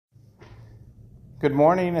Good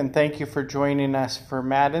morning, and thank you for joining us for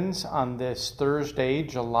Matins on this Thursday,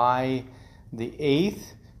 July the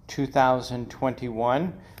 8th,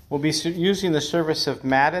 2021. We'll be using the service of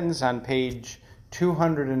Matins on page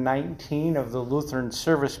 219 of the Lutheran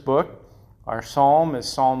Service Book. Our psalm is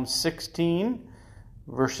Psalm 16,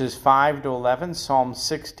 verses 5 to 11, Psalm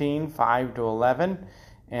 16, 5 to 11,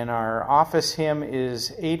 and our office hymn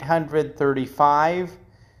is 835,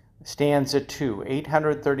 stanza 2,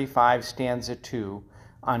 835, stanza 2,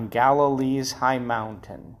 on Galilee's high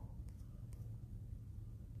mountain.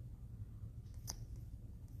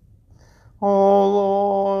 O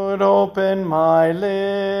Lord, open my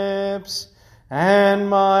lips, and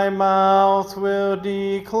my mouth will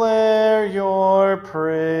declare your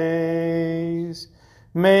praise.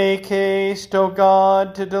 Make haste, O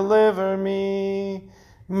God, to deliver me.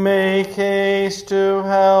 Make haste to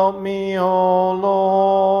help me, O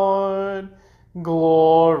Lord.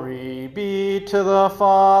 Glory be to the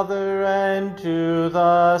Father, and to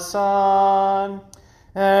the Son,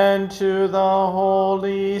 and to the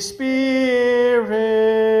Holy Spirit,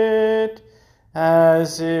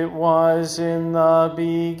 as it was in the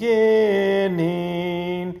beginning,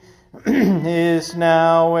 is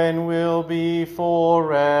now, and will be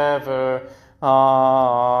forever.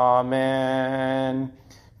 Amen.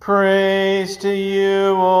 Praise to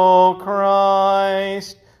you, O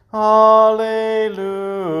Christ. Alleluia.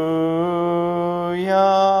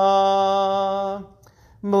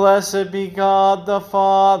 Blessed be God the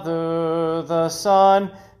Father, the Son,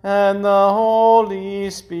 and the Holy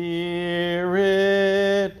Spirit.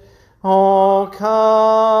 Oh,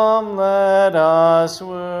 come, let us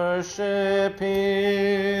worship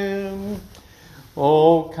him.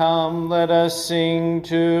 Oh, come, let us sing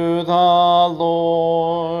to the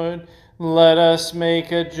Lord. Let us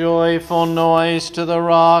make a joyful noise to the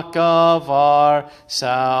rock of our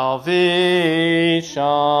salvation.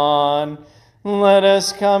 Let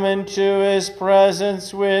us come into his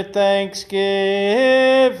presence with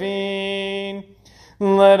thanksgiving.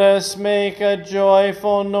 Let us make a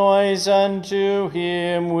joyful noise unto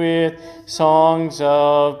him with songs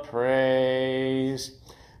of praise.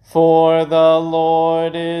 For the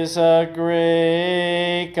Lord is a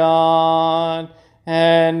great God,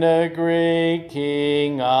 and a great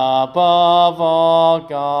King above all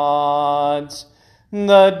gods.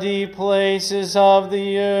 The deep places of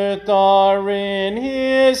the earth are in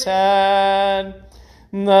his hand.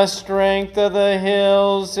 The strength of the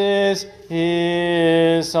hills is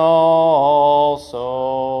his also.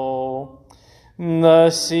 The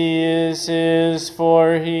sea is his,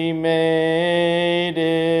 for he made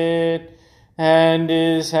it, and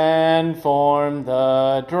his hand formed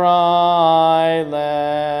the dry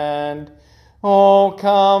land. Oh,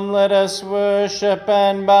 come, let us worship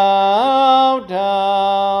and bow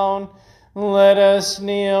down. Let us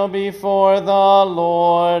kneel before the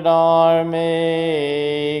Lord our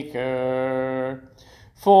Maker.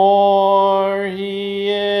 For he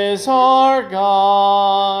is our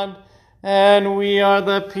God, and we are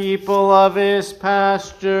the people of his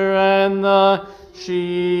pasture and the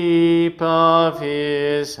sheep of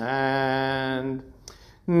his hand.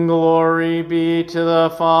 Glory be to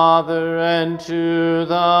the Father, and to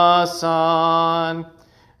the Son,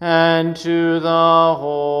 and to the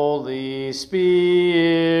Holy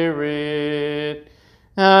Spirit,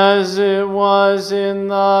 as it was in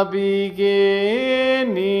the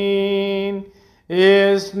beginning,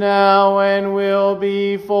 is now, and will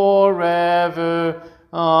be forever.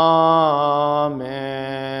 Amen.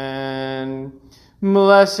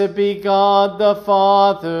 Blessed be God the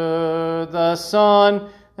Father, the Son,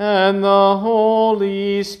 and the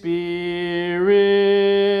Holy Spirit.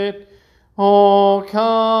 Oh,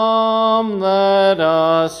 come, let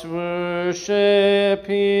us worship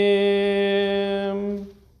him.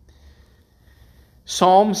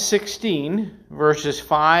 Psalm 16, verses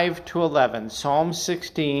 5 to 11. Psalm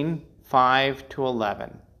 16, 5 to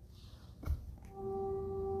 11.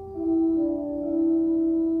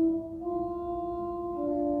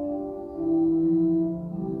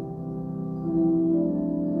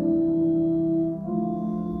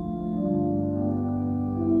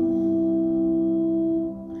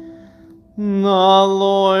 The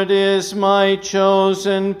Lord is my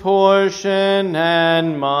chosen portion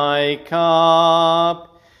and my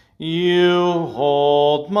cup. You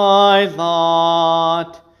hold my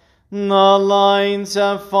lot. The lines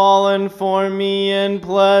have fallen for me in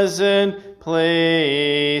pleasant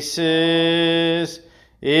places.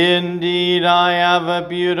 Indeed, I have a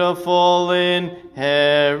beautiful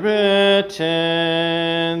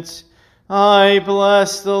inheritance. I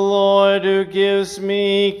bless the Lord who gives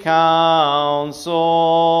me counsel.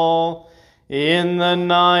 In the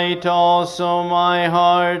night also my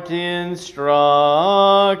heart instructs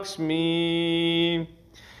me.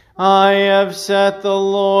 I have set the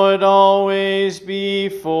Lord always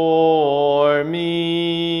before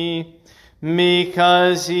me.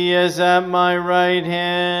 Because he is at my right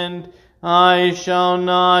hand, I shall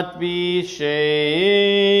not be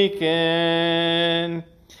shaken.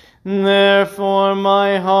 Therefore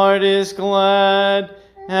my heart is glad,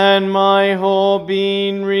 and my whole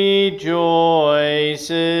being rejoices.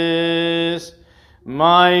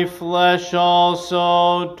 My flesh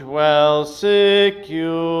also dwells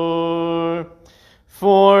secure.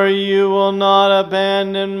 For you will not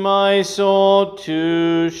abandon my soul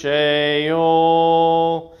to Sheol,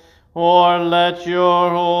 or let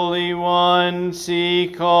your Holy One see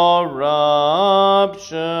corruption.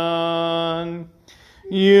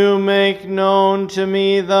 You make known to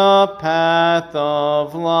me the path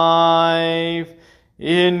of life.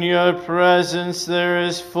 In your presence there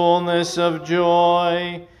is fullness of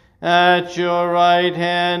joy. At your right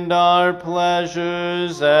hand are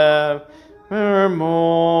pleasures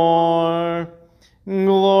evermore.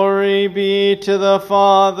 Glory be to the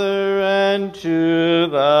Father, and to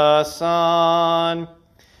the Son,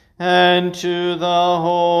 and to the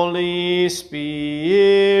Holy Spirit,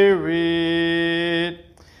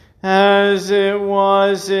 as it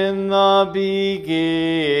was in the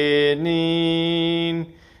beginning,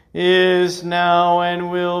 is now,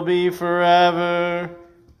 and will be forever.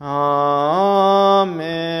 Amen.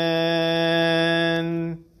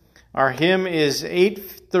 Our hymn is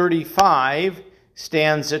 835,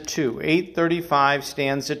 stanza 2. 835,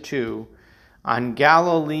 stanza 2, On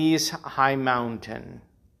Galilee's High Mountain.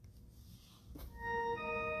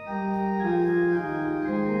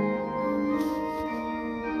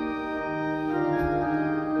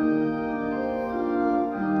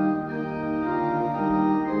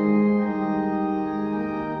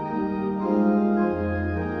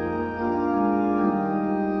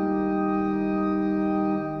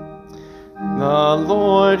 The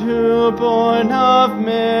Lord, who born of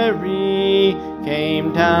Mary,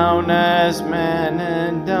 came down as man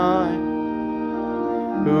and died,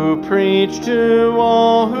 who preached to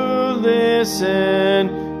all who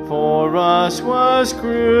listen, for us was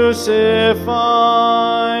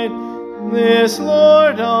crucified. This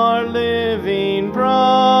Lord, our living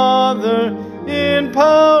brother, in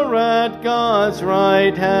power at God's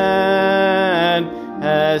right hand,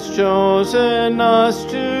 has chosen us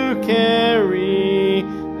to carry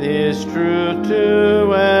this truth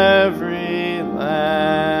to every land.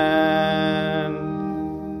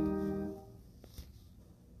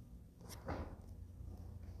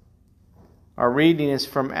 Our reading is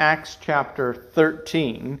from Acts chapter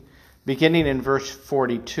 13, beginning in verse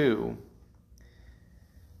 42.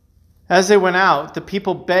 As they went out, the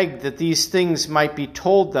people begged that these things might be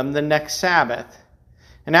told them the next Sabbath.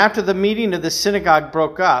 And after the meeting of the synagogue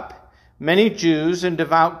broke up, many Jews and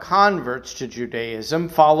devout converts to Judaism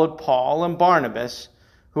followed Paul and Barnabas,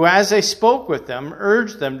 who, as they spoke with them,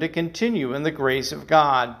 urged them to continue in the grace of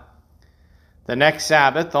God. The next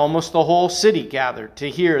Sabbath, almost the whole city gathered to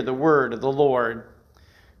hear the word of the Lord.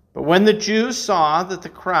 But when the Jews saw that the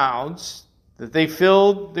crowds, they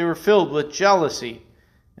were filled with jealousy,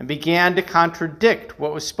 and began to contradict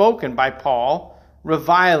what was spoken by Paul,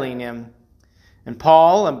 reviling him. And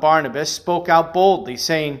Paul and Barnabas spoke out boldly,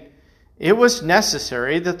 saying, "It was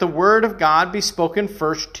necessary that the word of God be spoken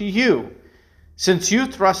first to you. Since you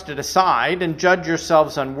thrust it aside and judge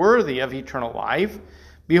yourselves unworthy of eternal life,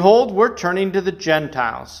 behold, we're turning to the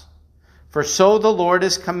Gentiles. For so the Lord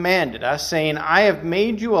has commanded us, saying, I have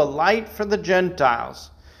made you a light for the Gentiles,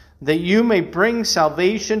 that you may bring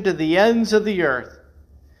salvation to the ends of the earth."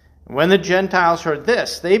 And when the Gentiles heard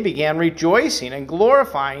this, they began rejoicing and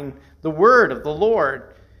glorifying the word of the Lord.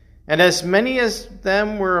 And as many as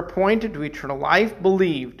them were appointed to eternal life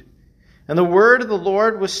believed. And the word of the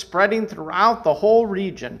Lord was spreading throughout the whole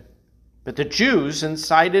region. But the Jews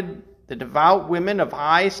incited the devout women of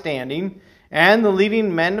high standing and the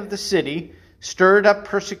leading men of the city, stirred up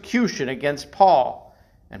persecution against Paul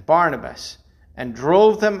and Barnabas, and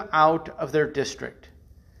drove them out of their district.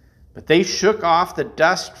 But they shook off the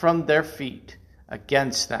dust from their feet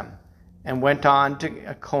against them, and went on to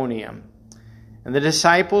Iconium. And the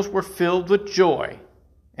disciples were filled with joy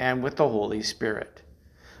and with the Holy Spirit.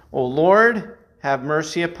 O Lord, have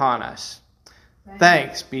mercy upon us.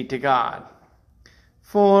 Thanks be to God.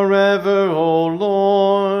 Forever, O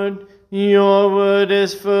Lord, your word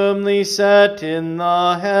is firmly set in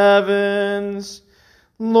the heavens.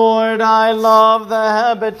 Lord, I love the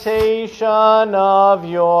habitation of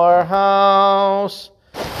your house.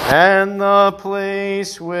 and the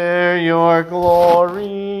place where your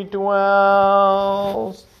glory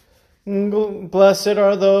dwells. Blessed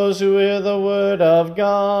are those who hear the word of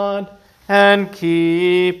God and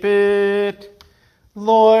keep it.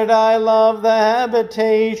 Lord, I love the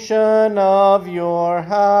habitation of your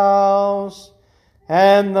house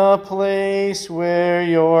and the place where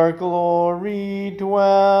your glory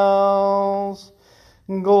dwells.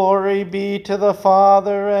 Glory be to the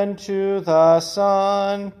Father, and to the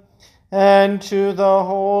Son, and to the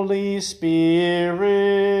Holy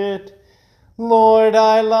Spirit. Lord,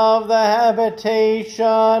 I love the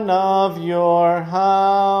habitation of your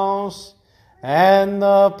house, and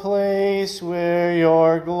the place where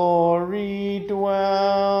your glory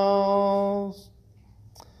dwells.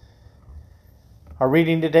 Our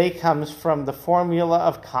reading today comes from the Formula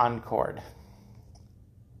of Concord.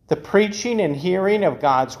 The preaching and hearing of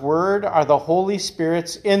God's word are the Holy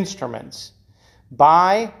Spirit's instruments.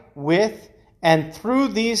 By, with, and through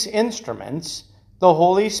these instruments, the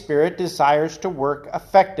Holy Spirit desires to work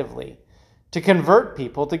effectively, to convert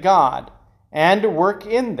people to God, and to work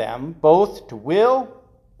in them both to will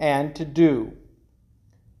and to do.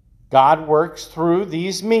 God works through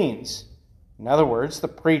these means. In other words, the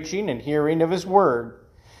preaching and hearing of his word.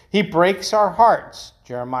 He breaks our hearts,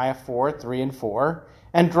 Jeremiah 4:3-4,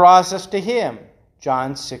 and draws us to him,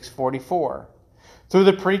 John 6:44. Through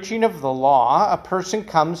the preaching of the law, a person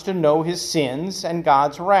comes to know his sins and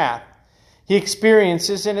God's wrath. He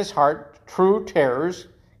experiences in his heart true terrors,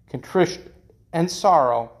 contrition, and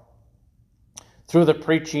sorrow. Through the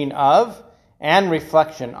preaching of and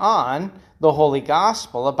reflection on the Holy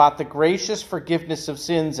Gospel about the gracious forgiveness of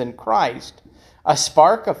sins in Christ, a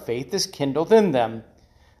spark of faith is kindled in them.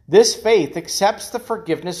 This faith accepts the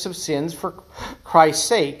forgiveness of sins for Christ's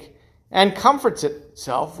sake and comforts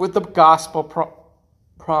itself with the gospel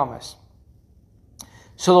promise.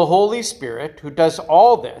 So the Holy Spirit, who does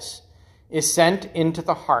all this, is sent into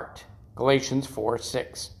the heart, Galatians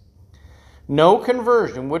 4:6. No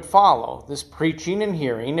conversion would follow this preaching and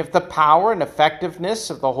hearing if the power and effectiveness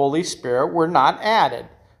of the Holy Spirit were not added,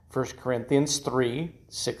 1 Corinthians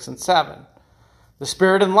 3:6-7. The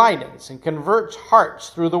Spirit enlightens and converts hearts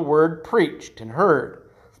through the word preached and heard.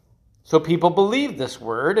 So people believe this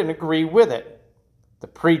word and agree with it. The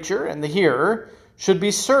preacher and the hearer should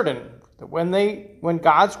be certain that when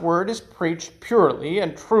God's word is preached purely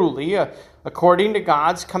and truly according to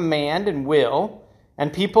God's command and will,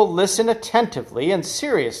 and people listen attentively and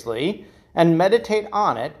seriously and meditate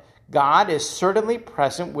on it, God is certainly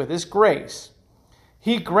present with his grace.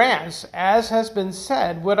 He grants, as has been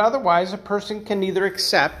said, what otherwise a person can neither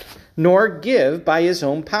accept nor give by his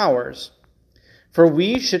own powers. For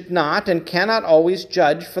we should not and cannot always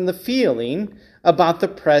judge from the feeling about the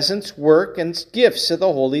presence, work, and gifts of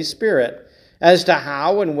the Holy Spirit as to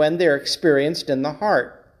how and when they are experienced in the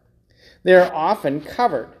heart. They are often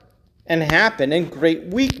covered and happen in great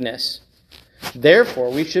weakness. Therefore,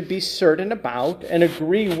 we should be certain about and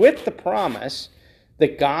agree with the promise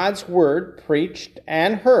that God's word preached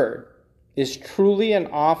and heard is truly an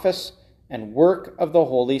office and work of the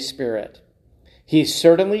Holy Spirit. He's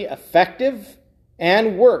certainly effective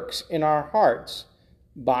and works in our hearts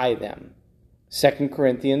by them. 2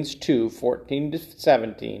 Corinthians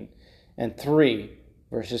 2:14-17 and 3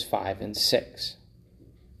 verses 5 and 6.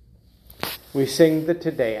 We sing the Te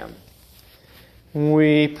Deum.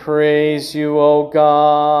 We praise you, O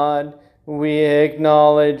God. We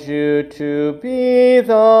acknowledge you to be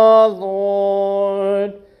the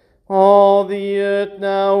Lord. All the earth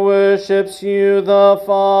now worships you, the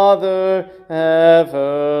Father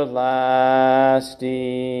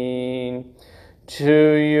everlasting.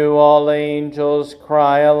 To you all angels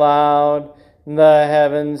cry aloud, the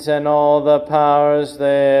heavens and all the powers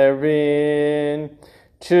therein.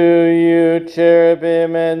 To you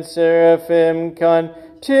cherubim and seraphim continually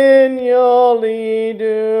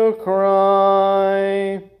do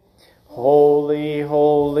cry. Holy,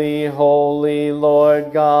 holy, holy,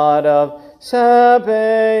 Lord God of Sabaoth.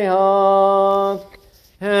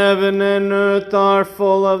 Heaven and earth are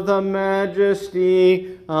full of the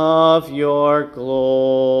majesty of your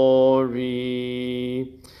glory.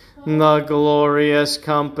 The glorious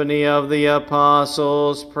company of the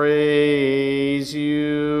apostles praise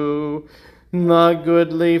you. The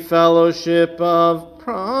goodly fellowship of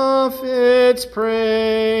prophets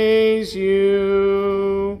praise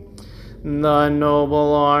you. The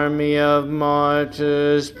noble army of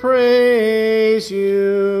martyrs praise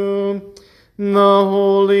you. The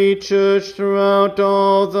Holy Church throughout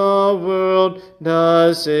all the world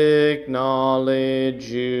does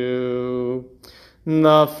acknowledge you.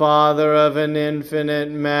 The Father of an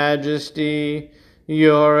infinite majesty,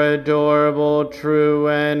 your adorable, true,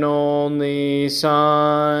 and only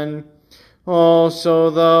Son. Also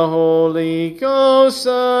the Holy Ghost,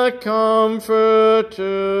 the Comforter.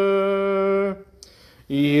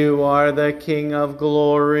 You are the King of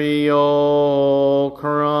glory, O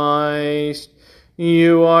Christ.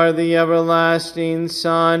 You are the everlasting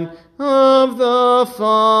Son of the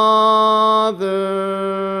Father.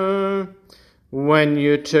 When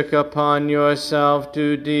you took upon yourself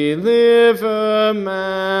to deliver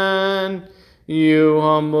man, you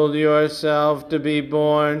humbled yourself to be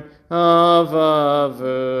born of a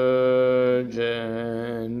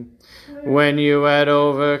virgin. When you had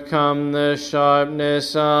overcome the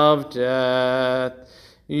sharpness of death,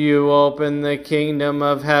 you opened the kingdom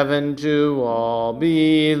of heaven to all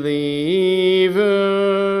believers.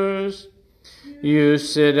 You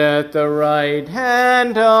sit at the right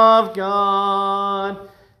hand of God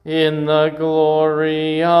in the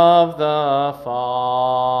glory of the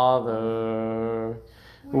Father.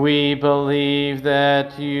 We believe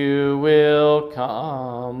that you will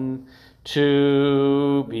come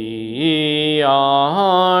to be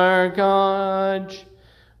our God.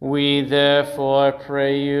 We therefore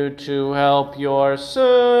pray you to help your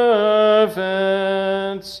servants,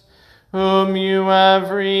 whom you have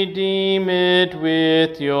redeemed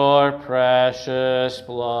with your precious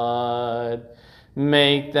blood.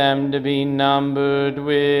 Make them to be numbered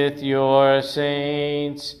with your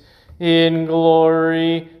saints in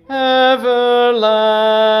glory everlasting.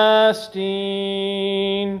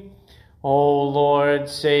 O Lord,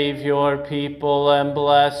 save your people and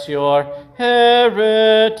bless your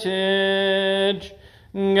heritage.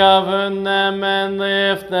 Govern them and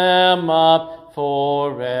lift them up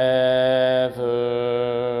forever.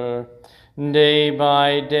 Day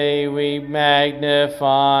by day we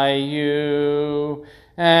magnify you,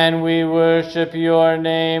 and we worship your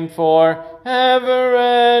name forever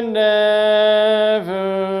and ever.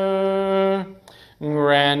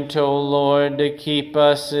 Grant, O Lord, to keep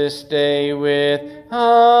us this day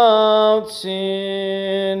without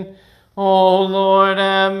sin. O Lord,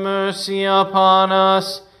 have mercy upon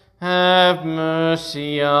us. Have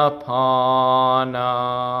mercy upon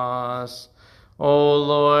us. O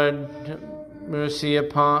Lord, mercy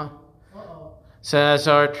upon us. Says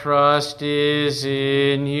our trust is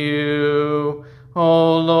in you.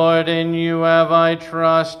 O Lord, in you have I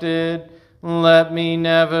trusted. Let me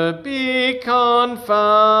never be confounded.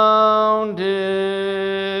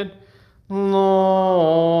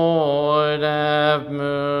 Lord, have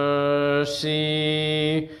mercy.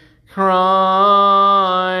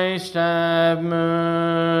 Christ, have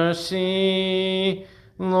mercy.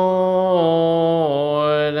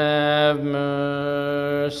 Lord, have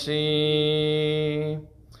mercy.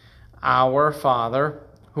 Our Father,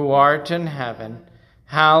 who art in heaven,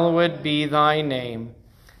 hallowed be thy name.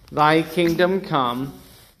 Thy kingdom come,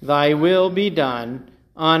 thy will be done,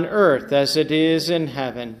 on earth as it is in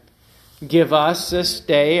heaven. Give us this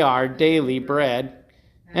day our daily bread,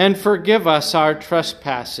 and forgive us our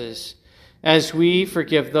trespasses, as we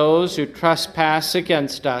forgive those who trespass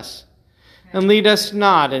against us. And lead us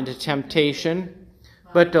not into temptation,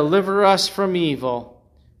 but deliver us from evil.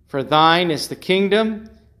 For thine is the kingdom,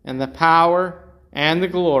 and the power, and the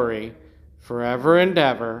glory, forever and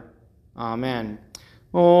ever. Amen.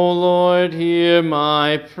 O Lord, hear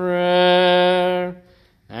my prayer,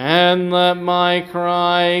 and let my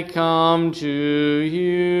cry come to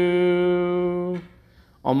you.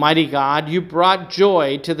 Almighty God, you brought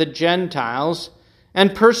joy to the Gentiles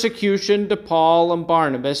and persecution to Paul and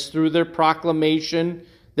Barnabas through their proclamation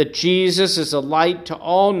that Jesus is a light to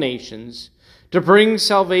all nations, to bring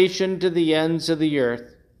salvation to the ends of the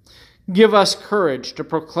earth. Give us courage to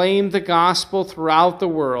proclaim the gospel throughout the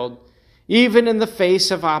world, even in the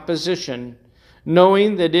face of opposition,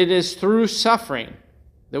 knowing that it is through suffering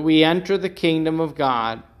that we enter the kingdom of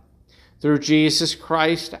God. Through Jesus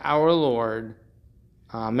Christ our Lord.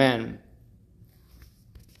 Amen.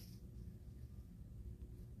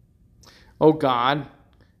 O God,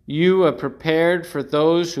 you have prepared for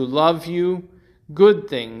those who love you good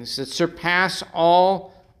things that surpass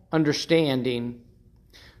all understanding.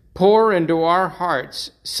 Pour into our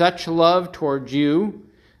hearts such love toward you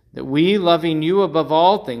that we, loving you above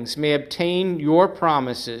all things, may obtain your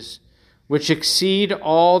promises, which exceed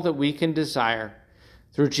all that we can desire.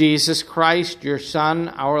 Through Jesus Christ, your Son,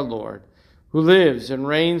 our Lord, who lives and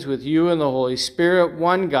reigns with you in the Holy Spirit,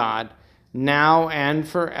 one God, now and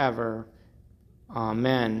forever.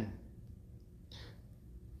 Amen.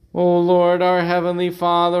 O Lord, our heavenly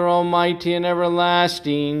Father, almighty and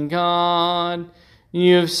everlasting God,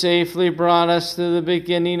 you have safely brought us to the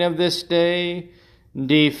beginning of this day.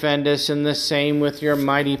 Defend us in the same with your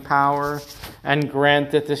mighty power, and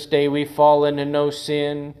grant that this day we fall into no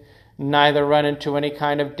sin, neither run into any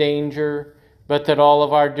kind of danger, but that all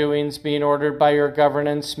of our doings, being ordered by your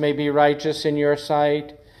governance, may be righteous in your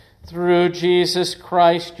sight. Through Jesus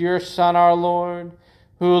Christ, your Son, our Lord,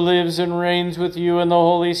 who lives and reigns with you in the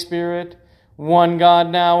Holy Spirit, one God,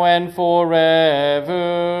 now and forever.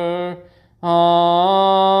 Amen.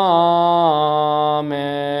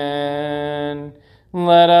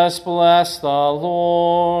 Let us bless the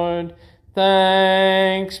Lord.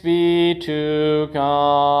 Thanks be to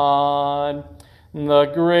God. The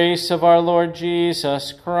grace of our Lord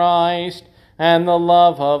Jesus Christ, and the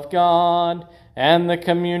love of God, and the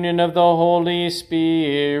communion of the Holy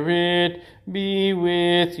Spirit be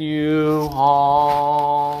with you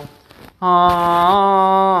all.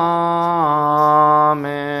 Amen.